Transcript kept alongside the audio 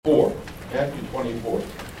24.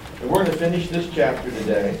 And we're going to finish this chapter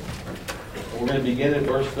today. And we're going to begin at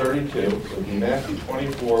verse 32. So it'll be Matthew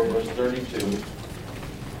 24, verse 32.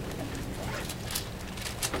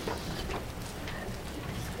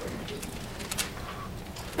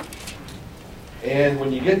 And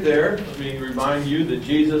when you get there, let me remind you that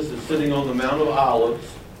Jesus is sitting on the Mount of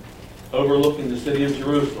Olives, overlooking the city of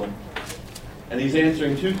Jerusalem. And he's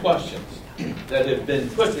answering two questions that have been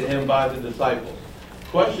put to him by the disciples.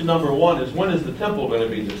 Question number one is, when is the temple going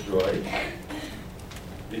to be destroyed?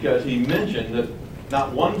 Because he mentioned that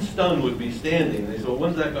not one stone would be standing. They said, well,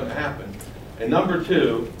 when's that going to happen? And number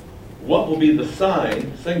two, what will be the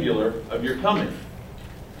sign, singular, of your coming?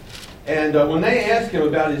 And when they ask him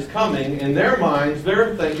about his coming, in their minds,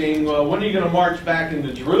 they're thinking, well, when are you going to march back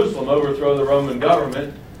into Jerusalem, overthrow the Roman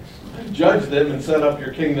government, judge them, and set up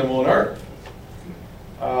your kingdom on earth?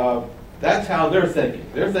 That's how they're thinking.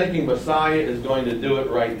 They're thinking Messiah is going to do it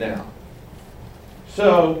right now.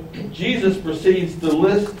 So Jesus proceeds to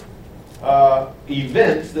list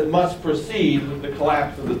events that must precede the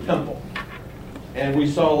collapse of the temple. And we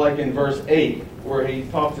saw, like in verse 8, where he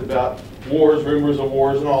talks about wars, rumors of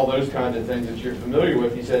wars, and all those kinds of things that you're familiar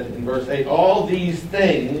with. He said in verse 8, all these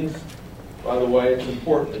things, by the way, it's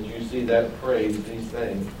important that you see that phrase, these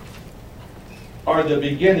things, are the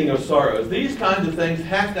beginning of sorrows. These kinds of things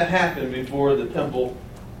have to happen before the temple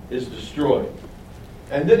is destroyed.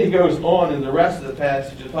 And then he goes on in the rest of the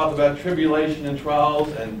passage to talk about tribulation and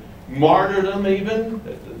trials and martyrdom even.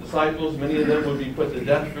 The disciples, many of them would be put to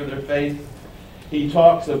death for their faith. He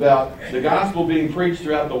talks about the gospel being preached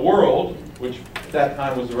throughout the world, which at that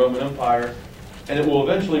time was the Roman Empire, and it will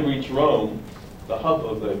eventually reach Rome, the hub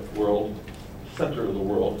of the world, center of the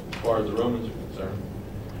world, as far as the Romans are concerned.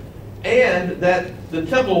 And that the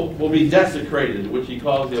temple will be desecrated, which he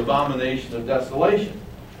calls the abomination of desolation,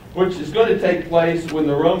 which is going to take place when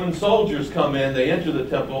the Roman soldiers come in, they enter the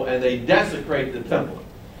temple, and they desecrate the temple.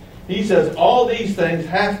 He says all these things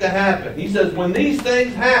have to happen. He says when these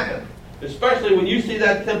things happen, especially when you see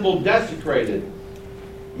that temple desecrated,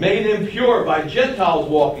 made impure by Gentiles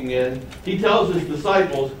walking in, he tells his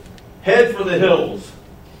disciples, head for the hills.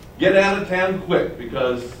 Get out of town quick,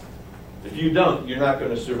 because if you don't, you're not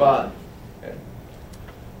going to survive. Okay.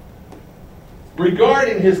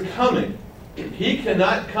 Regarding his coming, he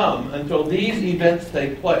cannot come until these events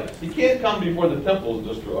take place. He can't come before the temple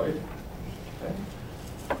is destroyed. Okay.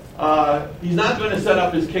 He's not going to set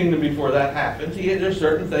up his kingdom before that happens. There's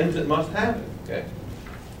certain things that must happen. Okay.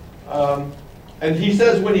 And he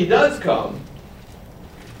says when he does come,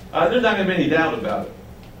 there's not going to be any doubt about it.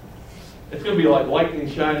 It's going to be like lightning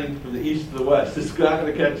shining from the east to the west. It's not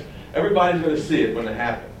going to catch. Everybody's going to see it when it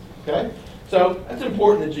happens. Okay? So that's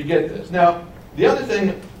important that you get this. Now, the other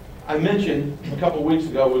thing I mentioned a couple of weeks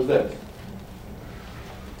ago was this.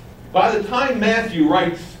 By the time Matthew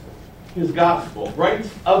writes his gospel, writes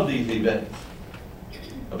of these events,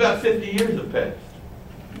 about 50 years have passed.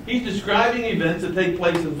 He's describing events that take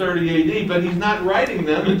place in 30 AD, but he's not writing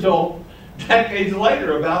them until decades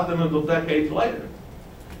later, about them until decades later.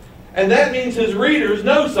 And that means his readers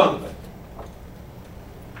know something.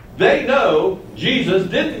 They know Jesus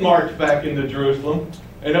didn't march back into Jerusalem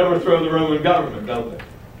and overthrow the Roman government, don't they?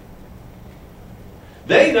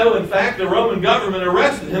 They know, in fact, the Roman government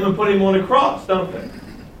arrested him and put him on a cross, don't they?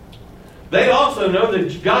 They also know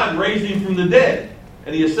that God raised him from the dead,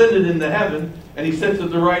 and he ascended into heaven, and he sits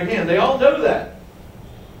at the right hand. They all know that.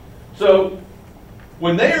 So,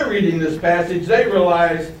 when they are reading this passage, they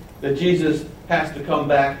realize that Jesus has to come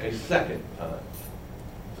back a second time.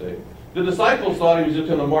 See? The disciples thought he was just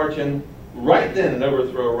going to march in right then and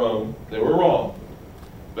overthrow Rome. They were wrong.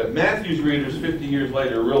 But Matthew's readers 50 years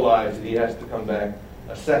later realized that he has to come back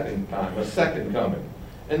a second time, a second coming.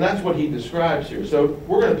 And that's what he describes here. So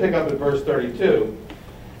we're going to pick up at verse 32.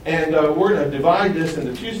 And we're going to divide this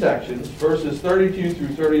into two sections. Verses 32 through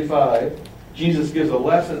 35, Jesus gives a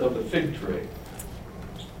lesson of the fig tree.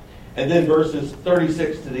 And then verses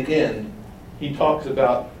 36 to the end, he talks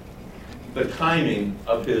about the timing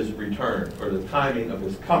of his return, or the timing of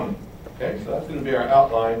his coming. Okay, so that's going to be our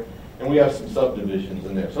outline, and we have some subdivisions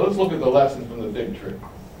in there. So let's look at the lesson from the fig tree.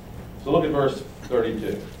 So look at verse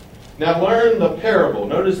 32. Now learn the parable.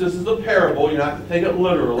 Notice this is a parable. You don't have to take it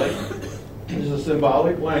literally. This is a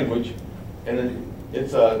symbolic language. And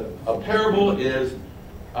it's a parable is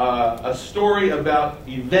a story about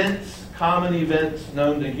events, common events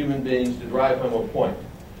known to human beings to drive home a point.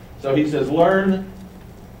 So he says, learn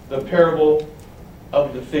the parable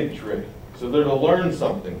of the fig tree. So they're to learn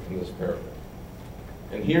something from this parable.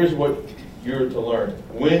 And here's what you're to learn.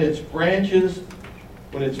 When its branch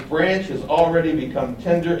has already become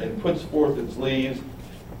tender and puts forth its leaves,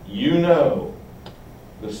 you know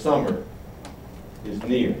the summer is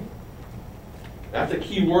near. That's a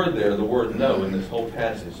key word there, the word know, in this whole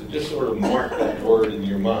passage. So just sort of mark that word in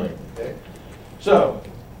your mind. Okay? So,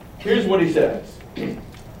 here's what he says.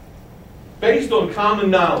 Based on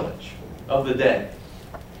common knowledge of the day.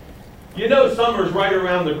 You know summer's right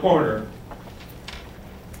around the corner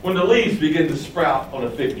when the leaves begin to sprout on a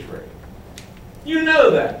fig tree. You know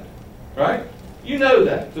that, right? You know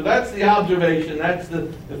that. So that's the observation. That's the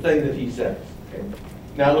thing that he says. Okay?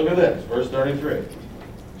 Now look at this, verse 33.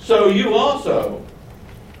 So you also,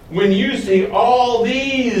 when you see all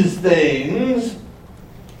these things,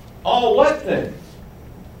 all what things?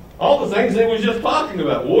 All the things that he was just talking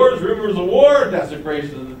about. Wars, rumors of war,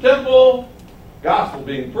 desecration of the temple, gospel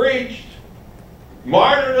being preached,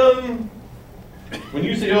 martyrdom. When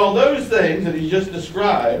you see all those things that he just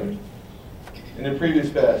described in the previous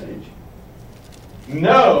passage,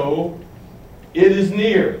 know it is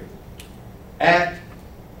near, at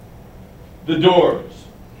the doors.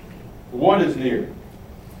 What is near?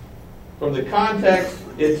 From the context,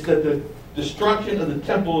 it's that the destruction of the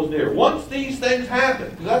temple is near. Once these things happen,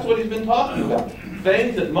 because that's what he's been talking about,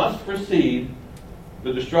 things that must precede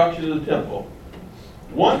the destruction of the temple.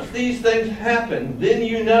 Once these things happen, then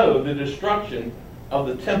you know the destruction of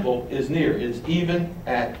the temple is near. It's even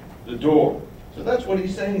at the door. So that's what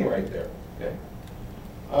he's saying right there. Okay.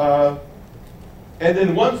 And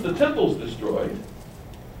then once the temple's destroyed,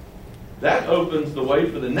 that opens the way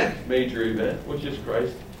for the next major event, which is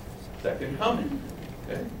Christ's second coming.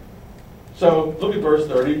 Okay? So look at verse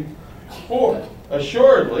 34.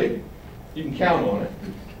 Assuredly, you can count on it.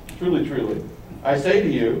 Truly, truly, I say to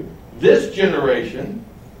you, this generation,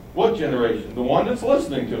 what generation? The one that's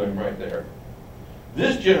listening to him right there.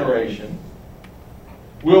 This generation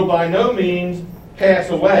will by no means pass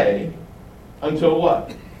away until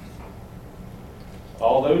what?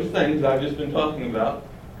 All those things I've just been talking about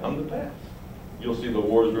come to pass. You'll see the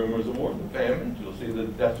wars, rumors of war, the famines. You'll see the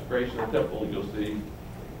desecration of the temple. You'll see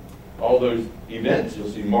all those events. You'll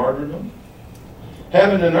see martyrdom.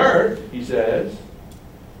 Heaven and earth, he says,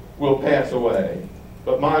 will pass away,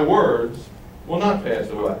 but my words will not pass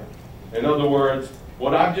away. In other words,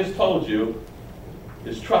 what I've just told you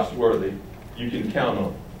is trustworthy. You can count on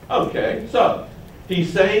it. Okay, so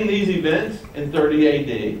he's saying these events in 30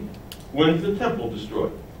 A.D. When's the temple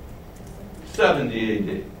destroyed? 70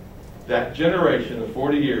 A.D. That generation of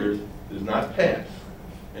 40 years does not pass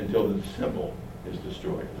until the temple is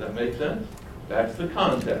destroyed. Does that make sense? That's the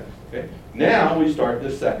context. Okay? Now we start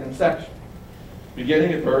this second section,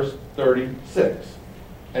 beginning at verse 36.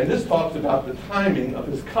 And this talks about the timing of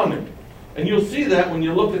his coming. And you'll see that when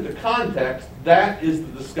you look at the context, that is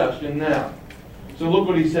the discussion now. So look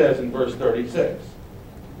what he says in verse 36.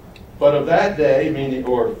 But of that day, meaning,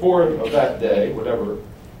 or for of that day, whatever.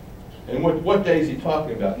 And what day is he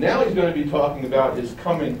talking about? Now he's going to be talking about his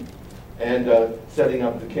coming and setting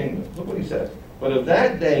up the kingdom. Look what he says. But of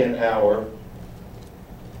that day and hour,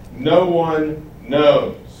 no one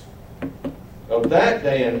knows. Of that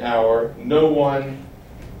day and hour, no one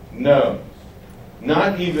knows.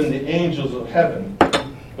 Not even the angels of heaven,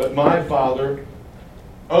 but my Father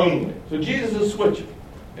only. So Jesus is switching.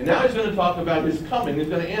 And now he's going to talk about his coming. He's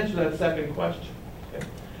going to answer that second question. Okay?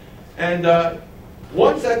 And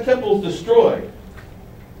once that temple is destroyed,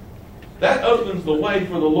 that opens the way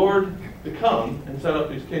for the Lord to come and set up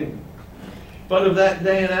his kingdom. But of that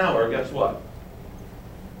day and hour, guess what?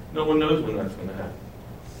 No one knows when that's going to happen.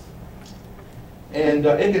 And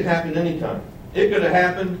it could happen anytime. It could have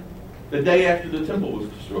happened the day after the temple was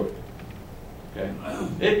destroyed. Okay?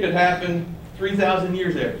 It could happen 3,000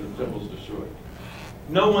 years after the temple was destroyed.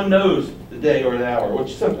 No one knows the day or the hour,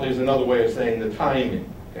 which simply is another way of saying the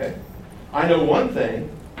timing. Okay? I know one thing.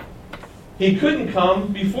 He couldn't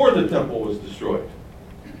come before the temple was destroyed.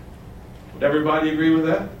 Would everybody agree with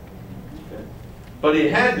that? Okay. But he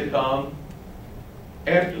had to come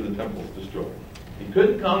after the temple was destroyed. He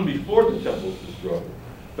couldn't come before the temple was destroyed.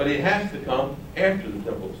 But he has to come after the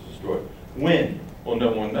temple was destroyed. When? Well,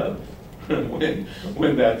 no one knows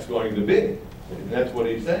when that's going to be. And that's what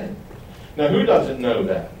he's saying. Now, who doesn't know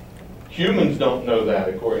that? Humans don't know that,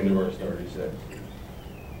 according to verse 36.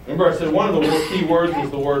 Remember I said one of the key words was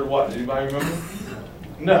the word what? Does anybody remember?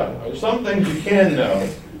 No. There's some things you can know.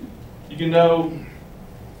 You can know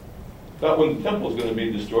about when the temple is going to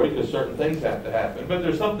be destroyed because certain things have to happen. But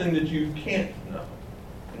there's something that you can't know.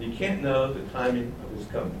 And you can't know the timing of his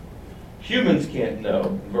coming. Humans can't know,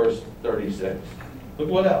 in verse 36. Look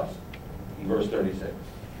what else in verse 36.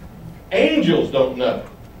 Angels don't know.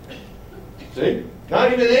 See?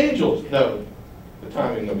 Not even angels know the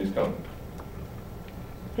timing of his coming.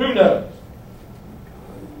 Who knows?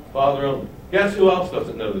 Father only. Guess who else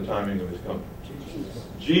doesn't know the timing of his coming?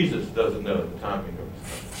 Jesus doesn't know the timing of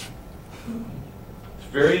his coming. It's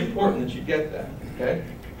very important that you get that, okay?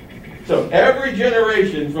 So every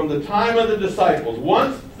generation from the time of the disciples,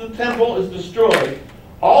 once the temple is destroyed,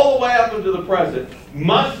 all the way up into the present,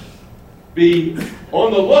 must be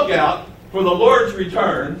on the lookout for the Lord's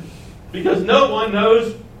return, because no one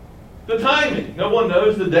knows the timing. No one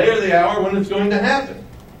knows the day or the hour when it's going to happen.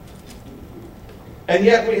 And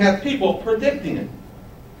yet we have people predicting it.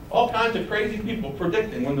 All kinds of crazy people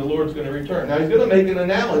predicting when the Lord's going to return. Now he's going to make an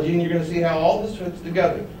analogy, and you're going to see how all this fits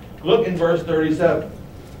together. Look in verse 37.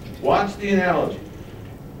 Watch the analogy.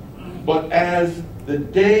 But as the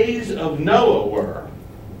days of Noah were,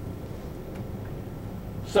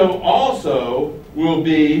 so also will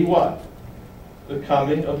be what? The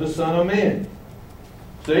coming of the Son of Man.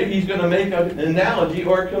 See, he's going to make an analogy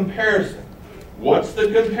or a comparison. What's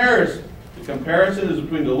the comparison? The comparison is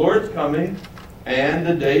between the Lord's coming and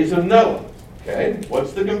the days of Noah. Okay?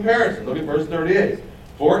 What's the comparison? Look at verse 38.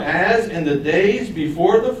 For as in the days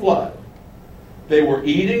before the flood, they were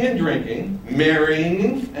eating and drinking,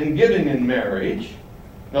 marrying and giving in marriage.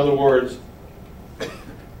 In other words,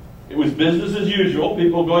 it was business as usual,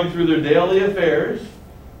 people going through their daily affairs,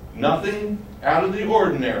 nothing out of the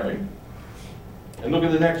ordinary. And look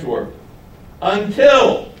at the next word.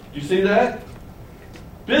 Until. Do you see that?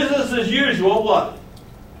 Business as usual, what?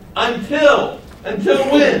 Until. Until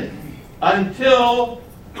when? Until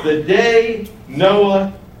the day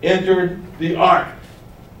Noah entered the ark.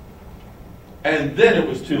 And then it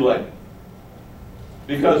was too late.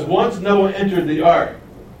 Because once Noah entered the ark,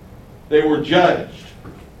 they were judged.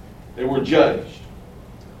 They were judged.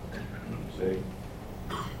 See?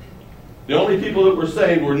 The only people that were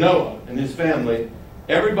saved were Noah and his family.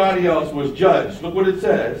 Everybody else was judged. Look what it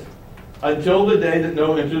says. Until the day that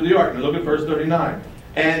Noah entered the ark. Now look at verse 39.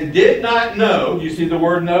 And did not know, you see the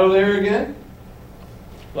word know there again?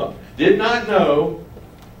 Look, did not know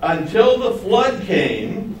until the flood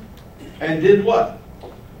came and did what?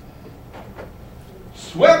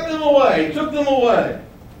 Swept them away, took them away.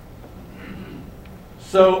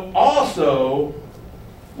 So also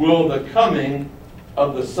will the coming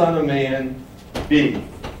of the Son of Man be.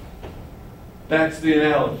 That's the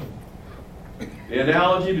analogy. The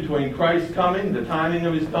analogy between Christ's coming, the timing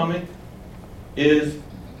of his coming, is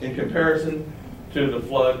in comparison to the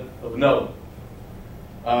flood of Noah.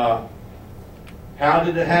 How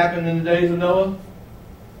did it happen in the days of Noah?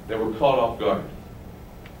 They were caught off guard.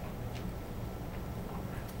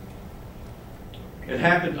 It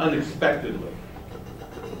happened unexpectedly.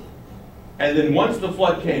 And then once the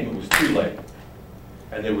flood came, it was too late.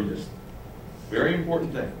 And they were just, very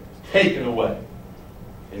important thing, taken away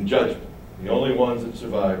in judgment. The only ones that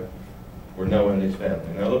survived were Noah and his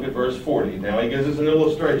family. Now look at verse 40. Now he gives us an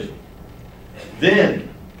illustration. Then,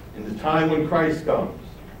 in the time when Christ comes,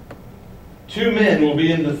 two men will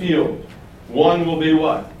be in the field. One will be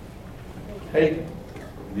what? Taken.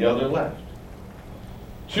 The other left.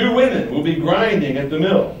 Two women will be grinding at the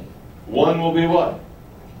mill. One will be what?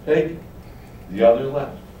 Taken. The other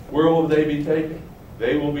left. Where will they be taken?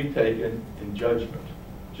 They will be taken in judgment,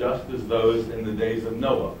 just as those in the days of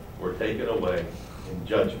Noah were taken away in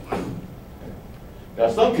judgment. Now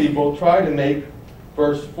some people try to make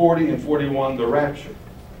verse 40 and 41 the rapture.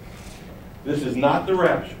 This is not the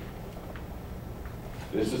rapture.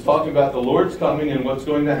 This is talking about the Lord's coming and what's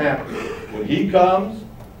going to happen. When he comes,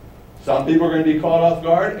 some people are going to be caught off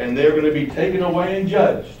guard and they're going to be taken away and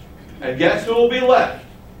judged. And guess who will be left?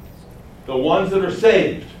 The ones that are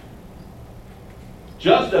saved.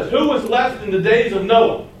 Just as who was left in the days of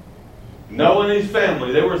Noah? Noah and his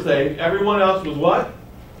family, they were saved. Everyone else was what?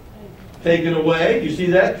 Taken away. You see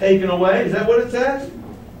that? Taken away. Is that what it says?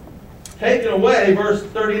 Taken away. Verse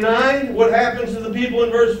 39. What happens to the people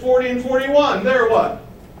in verse 40 and 41? They're what?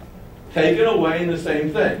 Taken away in the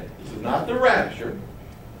same thing. This is not the rapture.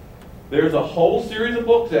 There's a whole series of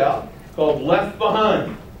books out called Left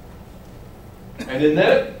Behind. And in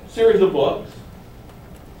that series of books,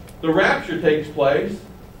 the rapture takes place,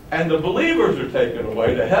 and the believers are taken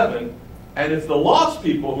away to heaven, and it's the lost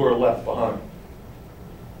people who are left behind.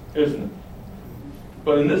 Isn't it?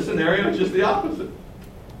 But in this scenario, it's just the opposite.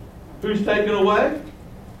 Who's taken away?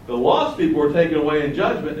 The lost people are taken away in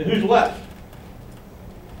judgment, and who's left?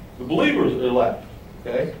 The believers are left.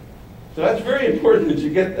 Okay? So that's very important that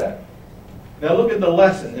you get that. Now look at the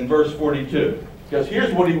lesson in verse 42. Because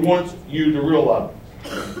here's what he wants you to realize.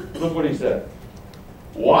 Look what he said.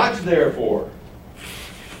 Watch therefore,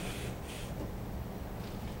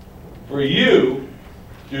 for you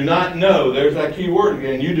do not know, there's that key word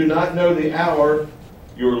again, you do not know the hour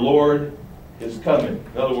your Lord is coming.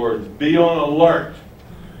 In other words, be on alert.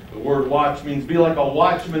 The word watch means be like a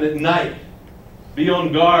watchman at night. Be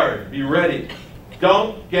on guard. Be ready.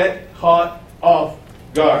 Don't get caught off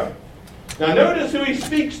guard. Now notice who he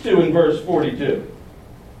speaks to in verse 42.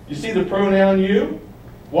 You see the pronoun you?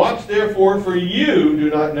 Watch therefore, for you do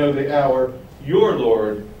not know the hour your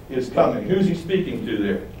Lord is coming. Who's he speaking to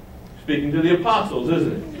there? Speaking to the apostles,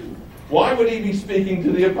 isn't he? Why would he be speaking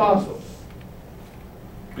to the apostles?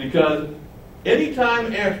 Because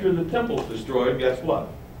anytime after the temple's destroyed, guess what?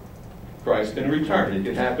 Christ can return. It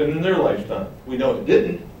can happen in their lifetime. We know it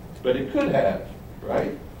didn't, but it could have,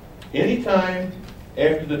 right? Anytime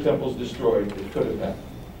after the temple's destroyed, it could have happened.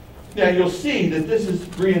 Now you'll see that this is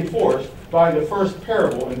reinforced by the first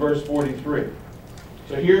parable in verse 43.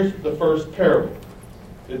 So here's the first parable.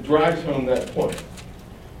 It drives home that point.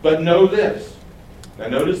 But know this. Now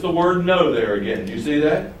notice the word know there again. Do you see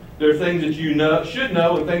that? There are things that you know, should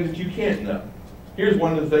know and things that you can't know. Here's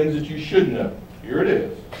one of the things that you should know. Here it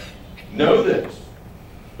is. Know this.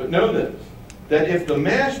 But know this. That if the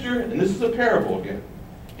master, and this is a parable again,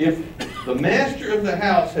 if the master of the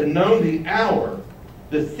house had known the hour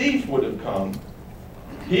the thief would have come,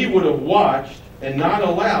 he would have watched and not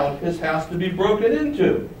allowed his house to be broken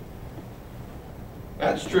into.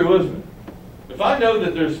 That's true, isn't it? If I know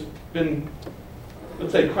that there's been,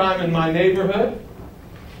 let's say, crime in my neighborhood,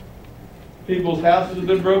 people's houses have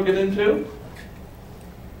been broken into,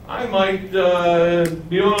 I might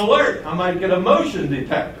be on alert. I might get a motion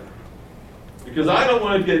detector because I don't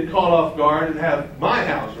want to get caught off guard and have my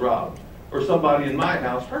house robbed or somebody in my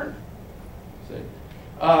house hurt. See?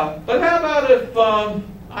 But how about if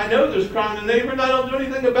I know there's crime in the neighborhood and I don't do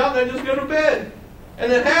anything about it, I just go to bed.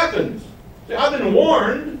 And it happens. See, I've been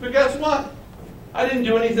warned, but guess what? I didn't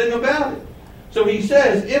do anything about it. So he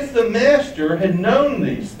says, if the master had known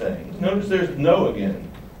these things, notice there's no again,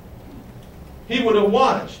 he would have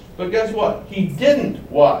watched. But guess what? He didn't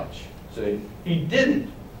watch. See? He didn't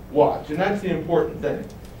watch. And that's the important thing.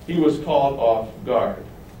 He was caught off guard.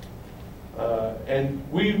 And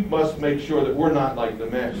we must make sure that we're not like the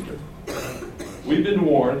master. We've been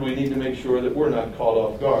warned. We need to make sure that we're not caught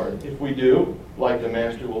off guard. If we do, like the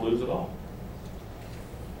master, we'll lose it all.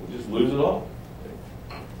 We'll just lose it all.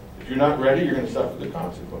 If you're not ready, you're going to suffer the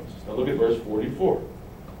consequences. Now look at verse 44.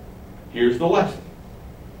 Here's the lesson.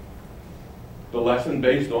 The lesson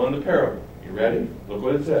based on the parable. You ready? Look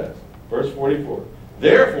what it says. Verse 44.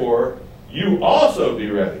 Therefore, you also be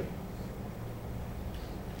ready.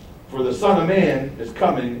 For the Son of Man is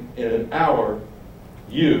coming in an hour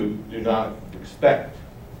you do not expect.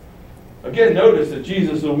 Again, notice that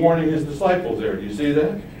Jesus is warning his disciples there. Do you see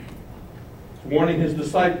that? He's warning his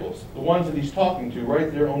disciples, the ones that he's talking to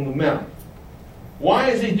right there on the mount. Why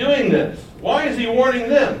is he doing this? Why is he warning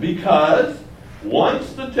them? Because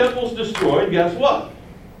once the temple's destroyed, guess what?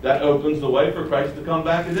 That opens the way for Christ to come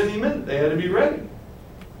back at any minute. They had to be ready.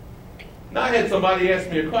 Now, I had somebody ask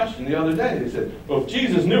me a question the other day. They said, well, if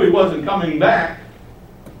Jesus knew he wasn't coming back,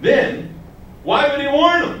 then why would he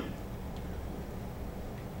warn them?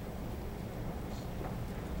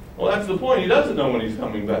 Well, that's the point. He doesn't know when he's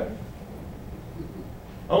coming back.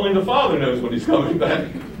 Only the Father knows when he's coming back.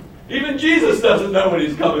 Even Jesus doesn't know when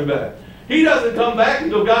he's coming back. He doesn't come back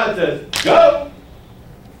until God says, go!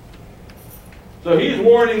 So he's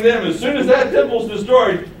warning them, as soon as that temple's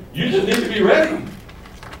destroyed, you just need to be ready.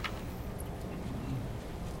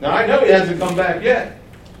 Now, I know he hasn't come back yet.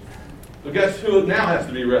 But guess who now has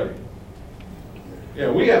to be ready? Yeah,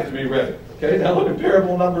 we have to be ready. Okay, now look at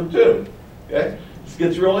parable number 2. Okay, this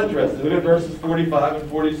gets real interesting. Look at verses 45 and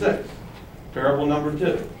 46. Parable number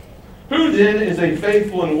 2. Who then is a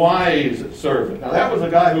faithful and wise servant? Now, that was a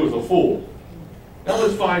guy who was a fool. Now,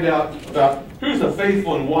 let's find out about who's a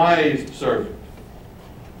faithful and wise servant,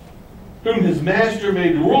 whom his master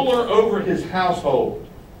made ruler over his household,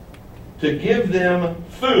 to give them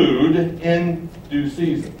food in due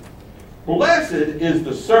season. Blessed is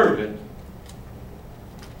the servant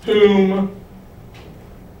whom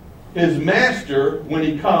his master, when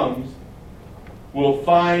he comes, will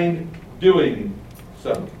find doing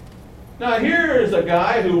so. Now here is a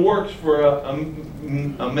guy who works for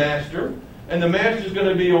a master, and the master's going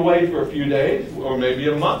to be away for a few days, or maybe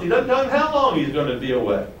a month. He doesn't tell him how long he's going to be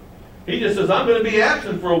away. He just says, I'm going to be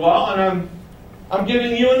absent for a while, and I'm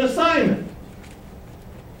giving you an assignment.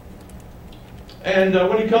 And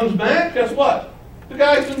when he comes back, guess what? The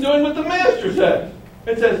guy's been doing what the master says.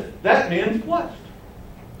 It says, that man's blessed.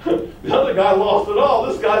 The other guy lost it all.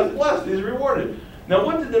 This guy's blessed. He's rewarded. Now,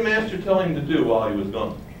 what did the master tell him to do while he was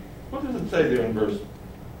gone? What does it say there in verse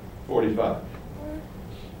 45?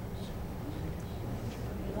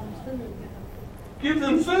 Give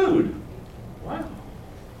them food. Wow.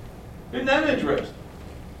 Isn't that interesting?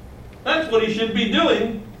 That's what he should be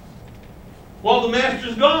doing while the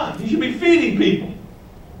master's gone. He should be feeding people.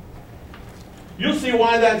 You'll see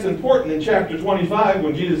why that's important in chapter 25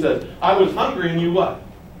 when Jesus says, I was hungry and you what?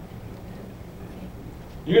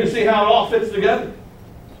 You're going to see how it all fits together.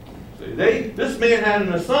 See, this man had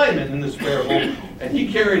an assignment in this parable, and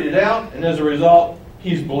he carried it out, and as a result,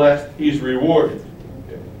 he's blessed, he's rewarded.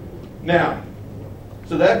 Okay. Now,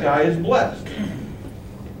 so that guy is blessed.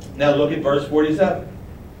 Now look at verse 47.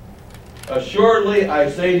 Assuredly I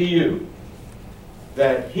say to you,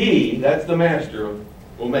 that he, that's the master,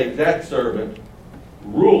 will make that servant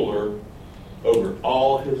ruler over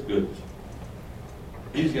all his goods.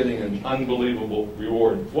 He's getting an unbelievable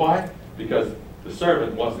reward. Why? Because the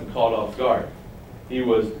servant wasn't caught off guard. He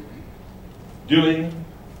was doing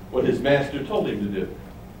what his master told him to do.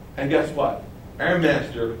 And guess what? Our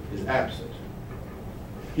master is absent.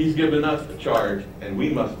 He's given us the charge, and we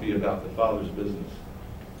must be about the Father's business.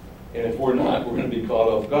 And if we're not, we're going to be caught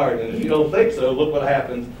off guard. And if you don't think so, look what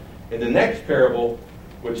happens in the next parable,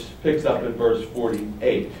 which picks up in verse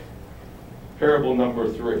 48. Parable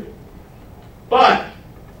number 3. But,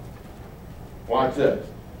 watch this.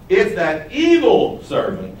 If that evil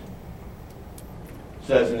servant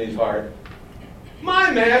says in his heart,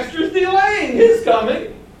 my master's delaying his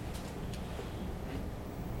coming,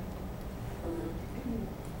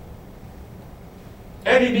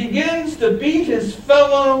 and he begins to beat his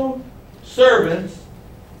fellow servants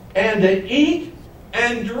and to eat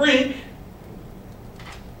and drink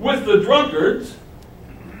with the drunkards,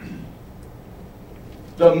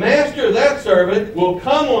 the master of that servant will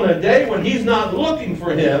come on a day when he's not looking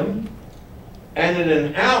for him, and at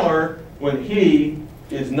an hour when he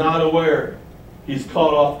is not aware. He's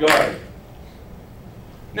caught off guard.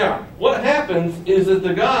 Now, what happens is that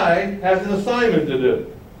the guy has an assignment to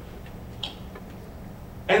do.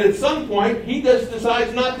 And at some point, he just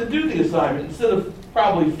decides not to do the assignment. Instead of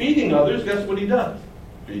probably feeding others, guess what he does?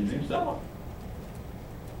 Feeds himself.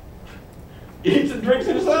 Eats and drinks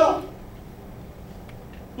himself.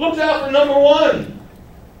 Looks out for number one.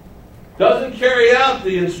 Doesn't carry out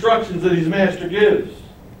the instructions that his master gives.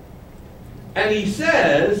 And he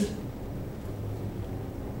says,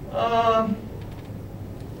 my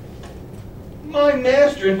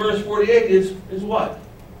master in verse 48 is what?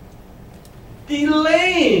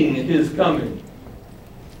 Delaying his coming.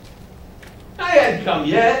 I hadn't come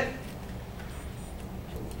yet.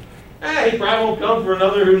 He probably won't come for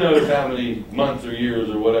another who knows how many months or years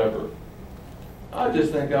or whatever. I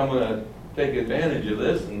just think I'm going to take advantage of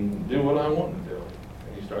this and do what I want to do.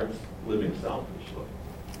 And he starts living selfishly.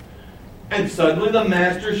 And suddenly the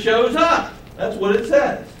master shows up. That's what it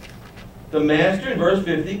says. The master in verse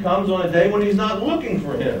 50 comes on a day when he's not looking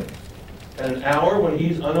for him, and an hour when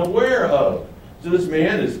he's unaware of. So this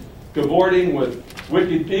man is cavorting with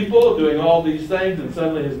wicked people, doing all these things, and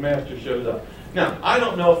suddenly his master shows up. Now, I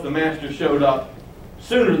don't know if the master showed up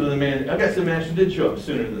sooner than the man. I guess the master did show up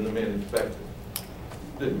sooner than the man expected.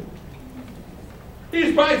 Didn't he? He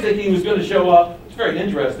was probably thinking he was going to show up. It's very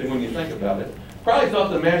interesting when you think about it. Probably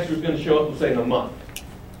thought the master was going to show up, say, in a month.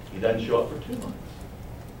 He doesn't show up for 2 months.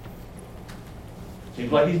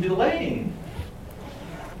 Seems like he's delaying.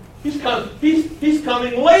 He's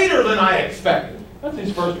coming later than I expected. That's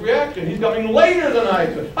his first reaction. He's coming later than I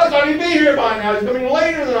expected. I thought he'd be here by now. He's coming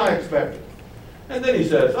later than I expected. And then he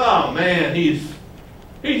says, oh man, he's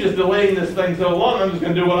just delaying this thing so long, I'm just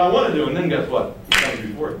going to do what I want to do. And then guess what? He comes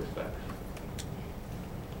before he expects.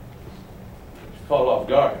 He's caught off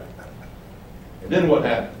guard. And then what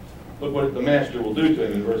happens? Look what the master will do to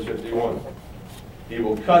him in verse 51. He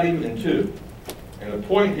will cut him in two and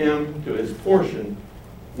appoint him to his portion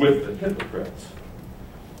with the hypocrites.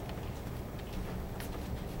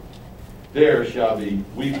 There shall be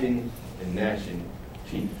weeping and gnashing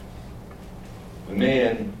teeth. The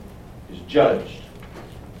man is judged.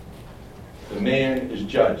 The man is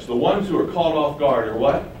judged. The ones who are caught off guard are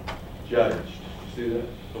what? Judged. You see that?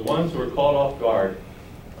 The ones who are caught off guard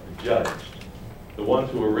are judged. The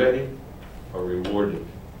ones who are ready are rewarded.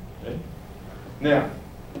 Okay? Now,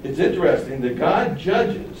 it's interesting that God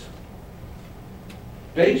judges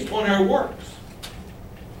based on our works.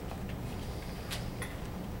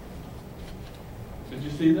 Did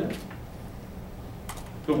you see that?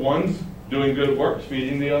 The ones doing good works,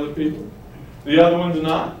 feeding the other people. The other ones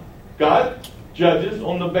not. God judges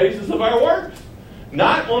on the basis of our works,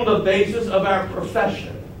 not on the basis of our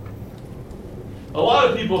profession. A lot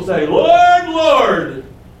of people say, Lord, Lord.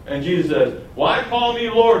 And Jesus says, why call me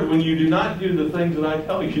Lord when you do not do the things that I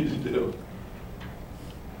tell you to do?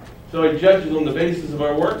 So he judges on the basis of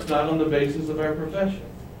our works, not on the basis of our profession.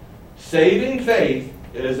 Saving faith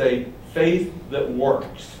is a faith that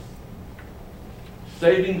works.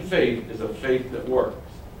 Saving faith is a faith that works.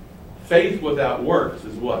 Faith without works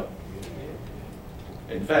is what?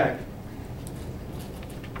 In fact,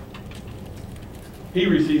 he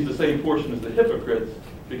receives the same portion as the hypocrites,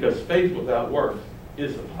 because faith without works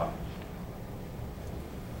is hypocrisy.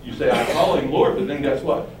 You say, I'm calling Lord, but then guess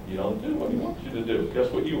what? You don't do what he wants you to do.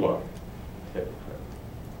 Guess what you are? Hypocrite.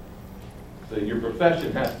 So your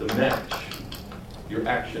profession has to match your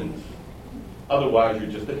actions. Otherwise,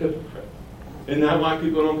 you're just a hypocrite. Isn't that why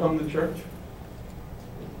people don't come to church?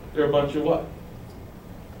 They're a bunch of what?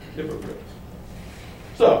 Hypocrites.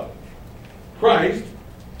 So, Christ,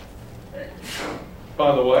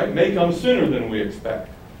 by the way, may come sooner than we expect.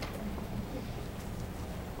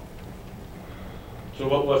 So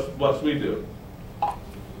what must we do?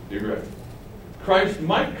 Be ready. Christ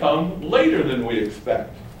might come later than we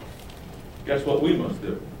expect. Guess what we must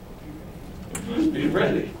do? We must be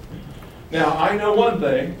ready. Now, I know one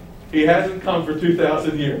thing. He hasn't come for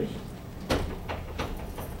 2,000 years.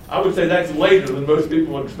 I would say that's later than most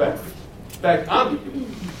people expect. In fact,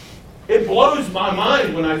 it blows my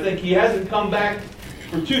mind when I think he hasn't come back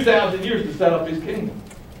for 2,000 years to set up his kingdom.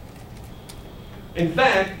 In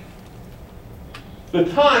fact, the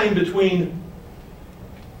time between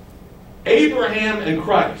Abraham and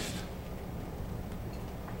Christ,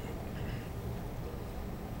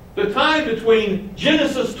 the time between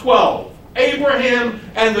Genesis 12, Abraham,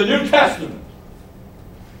 and the New Testament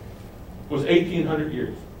was 1,800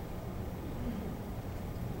 years.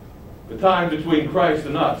 The time between Christ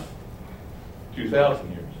and us,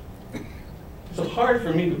 2,000 years. It's hard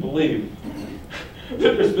for me to believe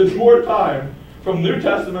that there's been more time from the New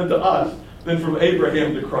Testament to us than from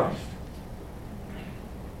Abraham to Christ.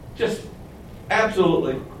 Just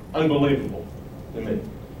absolutely unbelievable to me.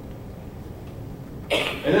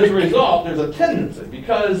 And as a result, there's a tendency,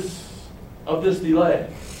 because of this delay,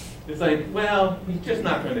 to think, well, he's just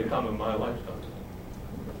not going to come in my lifetime.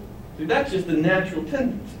 See, that's just a natural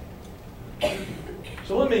tendency.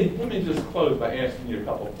 So let me just close by asking you a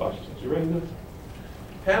couple of questions. You ready for this?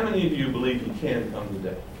 How many of you believe he can come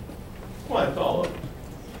today? Well, that's all of it.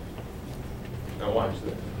 Now watch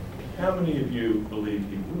this. How many of you believe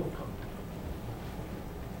he will come?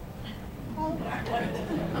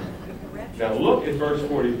 Now look at verse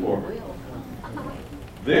 44.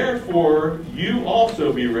 Therefore, you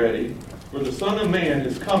also be ready, for the Son of Man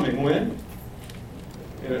is coming when?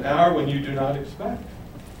 In an hour when you do not expect.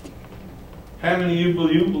 How many of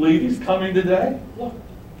you believe he's coming today? Look.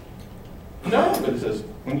 No, but it says,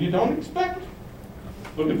 when you don't expect.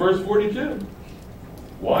 Look at verse 42.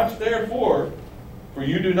 Watch therefore, for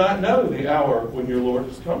you do not know the hour when your Lord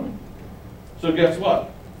is coming. So guess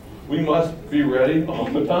what? We must be ready all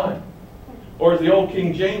the time. Or as the old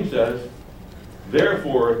King James says,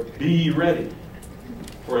 therefore be ye ready,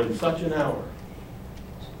 for in such an hour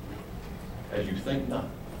as you think not,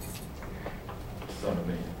 the Son of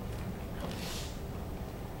Man comes.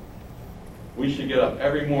 We should get up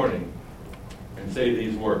every morning and say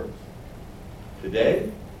these words.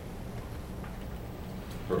 Today,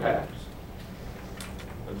 perhaps.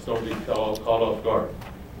 Let's don't be caught off guard.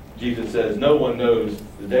 Jesus says no one knows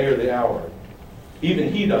the day or the hour.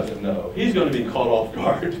 Even he doesn't know. He's going to be caught off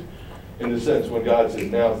guard in the sense when God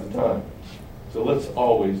says now's the time. So let's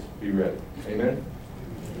always be ready. Amen?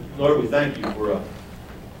 Lord, we thank you for a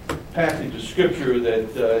passage of Scripture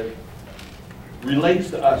that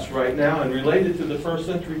relates to us right now and related to the first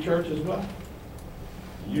century church as well.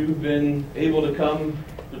 You've been able to come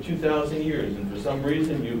for 2,000 years, and for some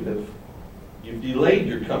reason you've delayed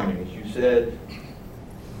your coming, as you said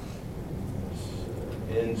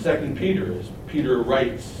in 2 Peter, as Peter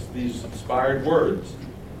writes these inspired words.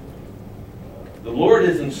 The Lord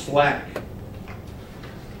isn't slack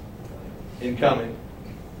in coming,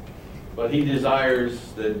 but he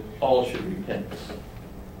desires that all should repent.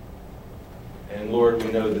 And Lord,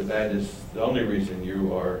 we know that that is the only reason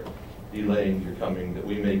you are delaying your coming, that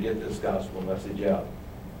we may get this gospel message out,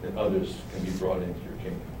 that others can be brought into your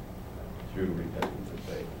kingdom through repentance and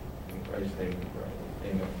faith. In Christ's name we pray.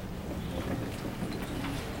 Amen.